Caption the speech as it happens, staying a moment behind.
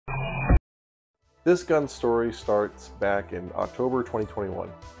This gun's story starts back in October 2021.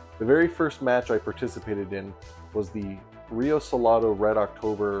 The very first match I participated in was the Rio Salado Red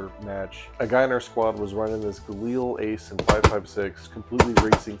October match. A guy in our squad was running this Galil Ace in 5.56, completely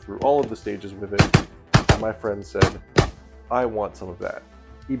racing through all of the stages with it, and my friend said, I want some of that.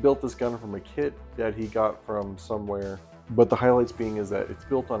 He built this gun from a kit that he got from somewhere, but the highlights being is that it's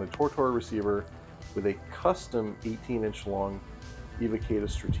built on a Tortort receiver with a custom 18-inch long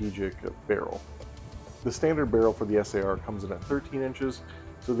Evocatus Strategic barrel. The standard barrel for the SAR comes in at 13 inches,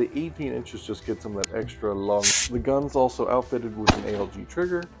 so the 18 inches just gets them that extra long. The gun's also outfitted with an ALG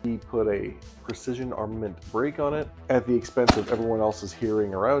trigger. He put a precision armament brake on it at the expense of everyone else's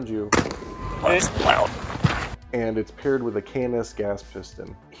hearing around you. That's loud. And it's paired with a KNS gas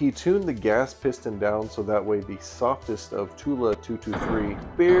piston. He tuned the gas piston down so that way the softest of Tula 223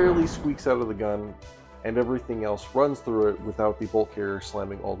 barely squeaks out of the gun and everything else runs through it without the bolt carrier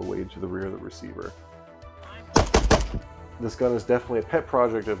slamming all the way into the rear of the receiver. This gun is definitely a pet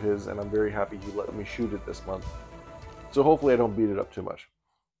project of his, and I'm very happy he let me shoot it this month. So hopefully I don't beat it up too much.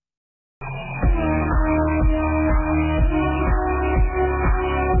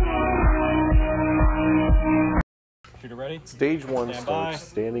 Shooter ready? Stage 1 starts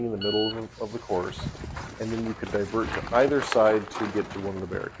standing in the middle of the course, and then you can divert to either side to get to one of the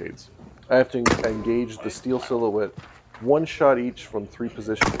barricades. I have to engage the steel silhouette, one shot each from 3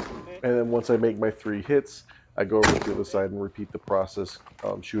 positions, and then once I make my 3 hits, I go over to the other side and repeat the process,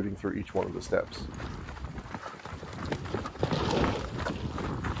 shooting through each one of the steps.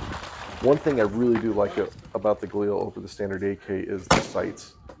 One thing I really do like about the Galil over the standard AK is the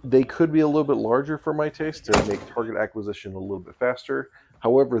sights. They could be a little bit larger for my taste to make target acquisition a little bit faster.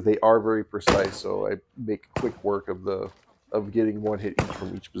 However, they are very precise, so I make quick work of getting 1 hit each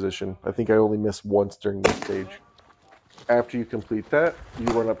from each position. I think I only missed once during this stage. After you complete that, you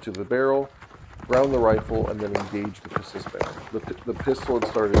run up to the barrel, ground the rifle, and then engage the pistol spinner. The pistol had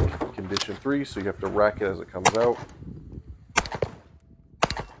started in condition 3, so you have to rack it as it comes out.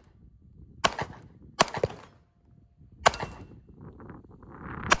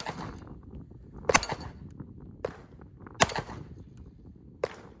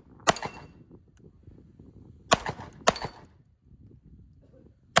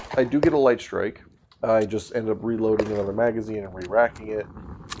 I do get a light strike. I just end up reloading another magazine and re-racking it.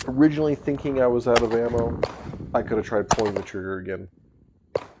 Originally thinking I was out of ammo, I could have tried pulling the trigger again.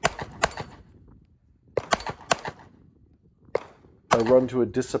 I run to a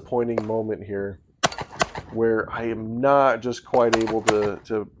disappointing moment here where I am not just quite able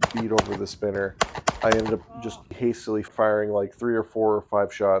to beat over the spinner. I end up just hastily firing like 3 or 4 or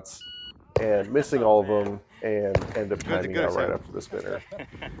 5 shots and missing all of them and end up timing out right after the spinner.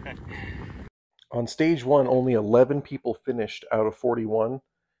 On stage 1, only 11 people finished out of 41,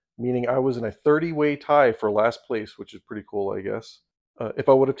 meaning I was in a 30-way tie for last place, which is pretty cool, I guess. If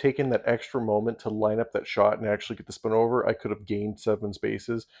I would have taken that extra moment to line up that shot and actually get the spin over, I could have gained 7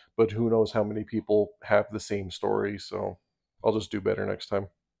 spaces, but who knows how many people have the same story, so I'll just do better next time.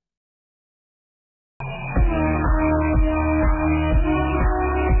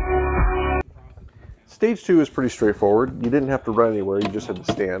 Stage 2 is pretty straightforward. You didn't have to run anywhere, you just had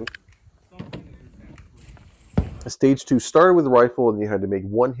to stand. Stage 2 started with the rifle, and you had to make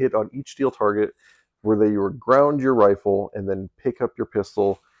 1 hit on each steel target where you would ground your rifle and then pick up your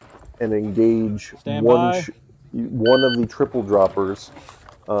pistol and engage one of the triple droppers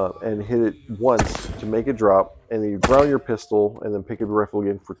and hit it once to make it drop, and then you ground your pistol and then pick up your rifle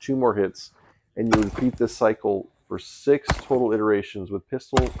again for 2 more hits, and you repeat this cycle for 6 total iterations with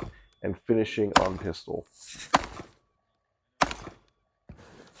pistol and finishing on pistol.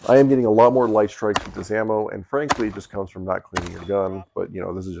 I am getting a lot more light strikes with this ammo, and frankly it just comes from not cleaning your gun, but you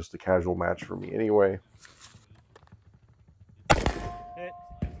know, this is just a casual match for me anyway.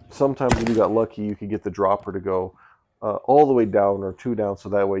 Sometimes when you got lucky, you could get the dropper to go all the way down or 2 down, so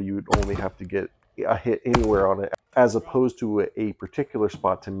that way you would only have to get a hit anywhere on it, as opposed to a particular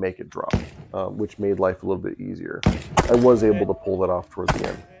spot to make it drop, which made life a little bit easier. I was able to pull that off towards the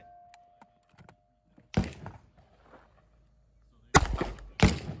end.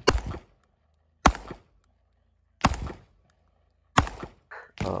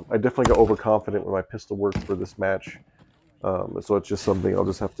 I definitely got overconfident with my pistol work for this match, so it's just something I'll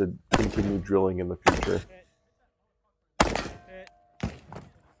just have to continue drilling in the future.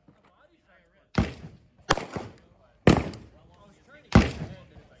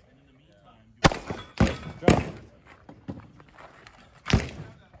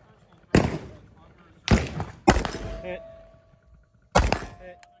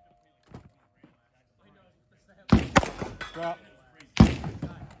 Drop.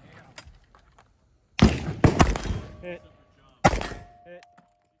 Hit. Hit.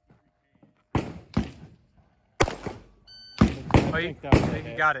 Oh, I think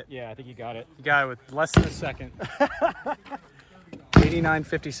you got it. Yeah, I think you got it. You got it with less than a second.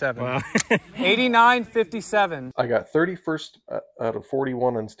 89.57. Wow. 89.57. I got 31st out of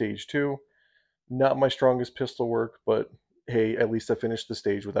 41 on stage 2. Not my strongest pistol work, but hey, at least I finished the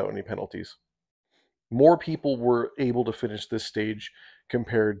stage without any penalties. More people were able to finish this stage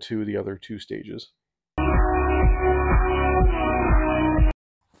compared to the other 2 stages.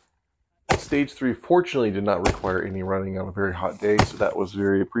 Stage 3 fortunately did not require any running on a very hot day, so that was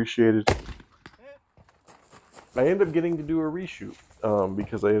very appreciated. I ended up getting to do a reshoot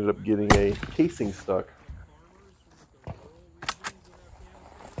because I ended up getting a casing stuck.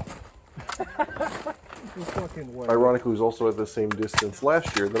 Ironically, it was also at the same distance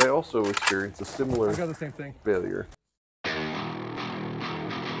last year that I also experienced a similar failure.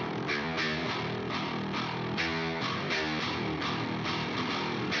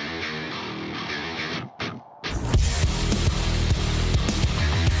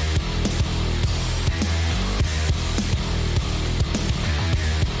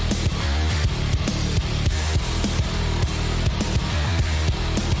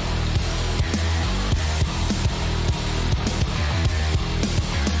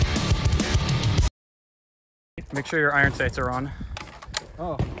 Make sure your iron sights are on.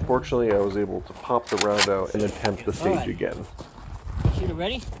 Oh. Fortunately, I was able to pop the round out and attempt the stage again. Shooter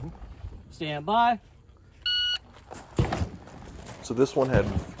ready? Stand by. So this one had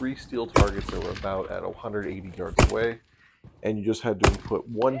 3 steel targets that were about at 180 yards away, and you just had to put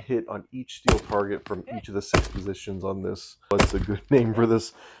 1 hit on each steel target from each of the 6 positions on this. That's a good name for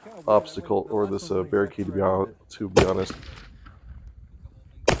this obstacle, or this barricade, to be honest.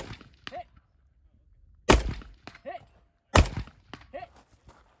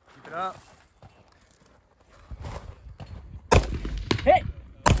 Keep it up. Hit.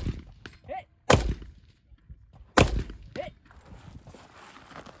 Hit. Hit. Hit.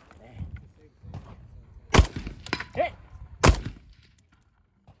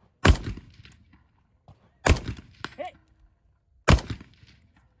 Hit.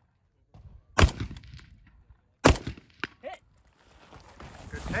 Hit.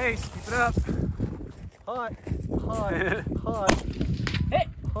 Good pace. Keep it up. Hot. Hot. Hot. Hit.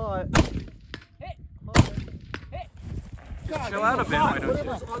 Hot. Hit. Hot. Hit. Just chill out a bit, why don't you?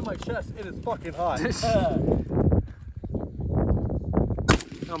 Whatever's on my chest, it is fucking hot.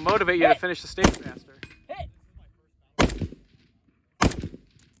 It'll motivate you to finish the stage faster. Hit.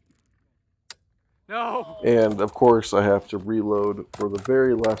 No. And of course, I have to reload for the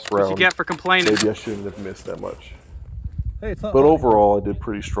very last round. What you get for complaining? Maybe I shouldn't have missed that much. Hey, it's not But hot. overall, I did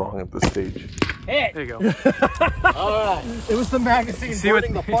pretty strong at this stage. Hit. There you go. All right. It was the magazine See what-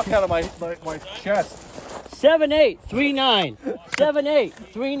 burning the fuck out of my chest. 7839.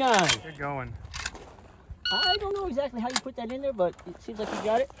 7839. You're going. I don't know exactly how you put that in there, but it seems like you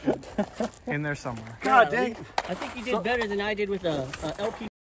got it. In there somewhere. God dang. I think you did better than I did with a LP.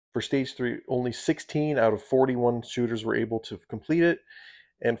 For stage 3, only 16 out of 41 shooters were able to complete it.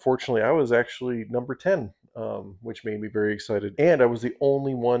 And fortunately, I was actually number 10, which made me very excited. And I was the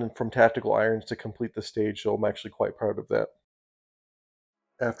only one from Tactical Irons to complete the stage, so I'm actually quite proud of that.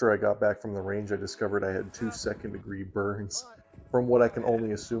 After I got back from the range, I discovered I had 2 second-degree burns from what I can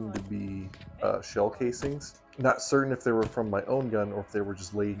only assume to be shell casings. Not certain if they were from my own gun or if they were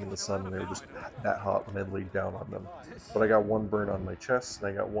just laying in the sun and they were just that hot when I laid down on them. But I got 1 burn on my chest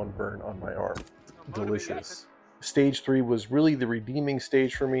and I got 1 burn on my arm. Delicious. Stage 3 was really the redeeming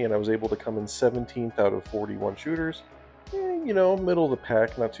stage for me, and I was able to come in 17th out of 41 shooters. You know, middle of the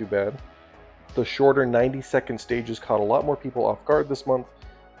pack, not too bad. The shorter 90-second stages caught a lot more people off guard this month,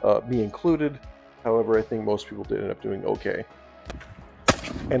 me included. However, I think most people did end up doing okay.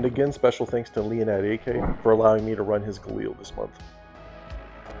 And again, special thanks to Leonid AK for allowing me to run his Galil this month.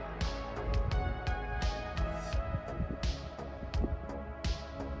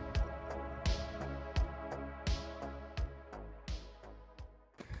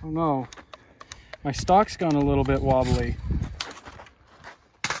 Oh no. My stock's gone a little bit wobbly.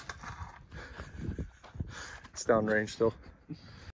 It's downrange still.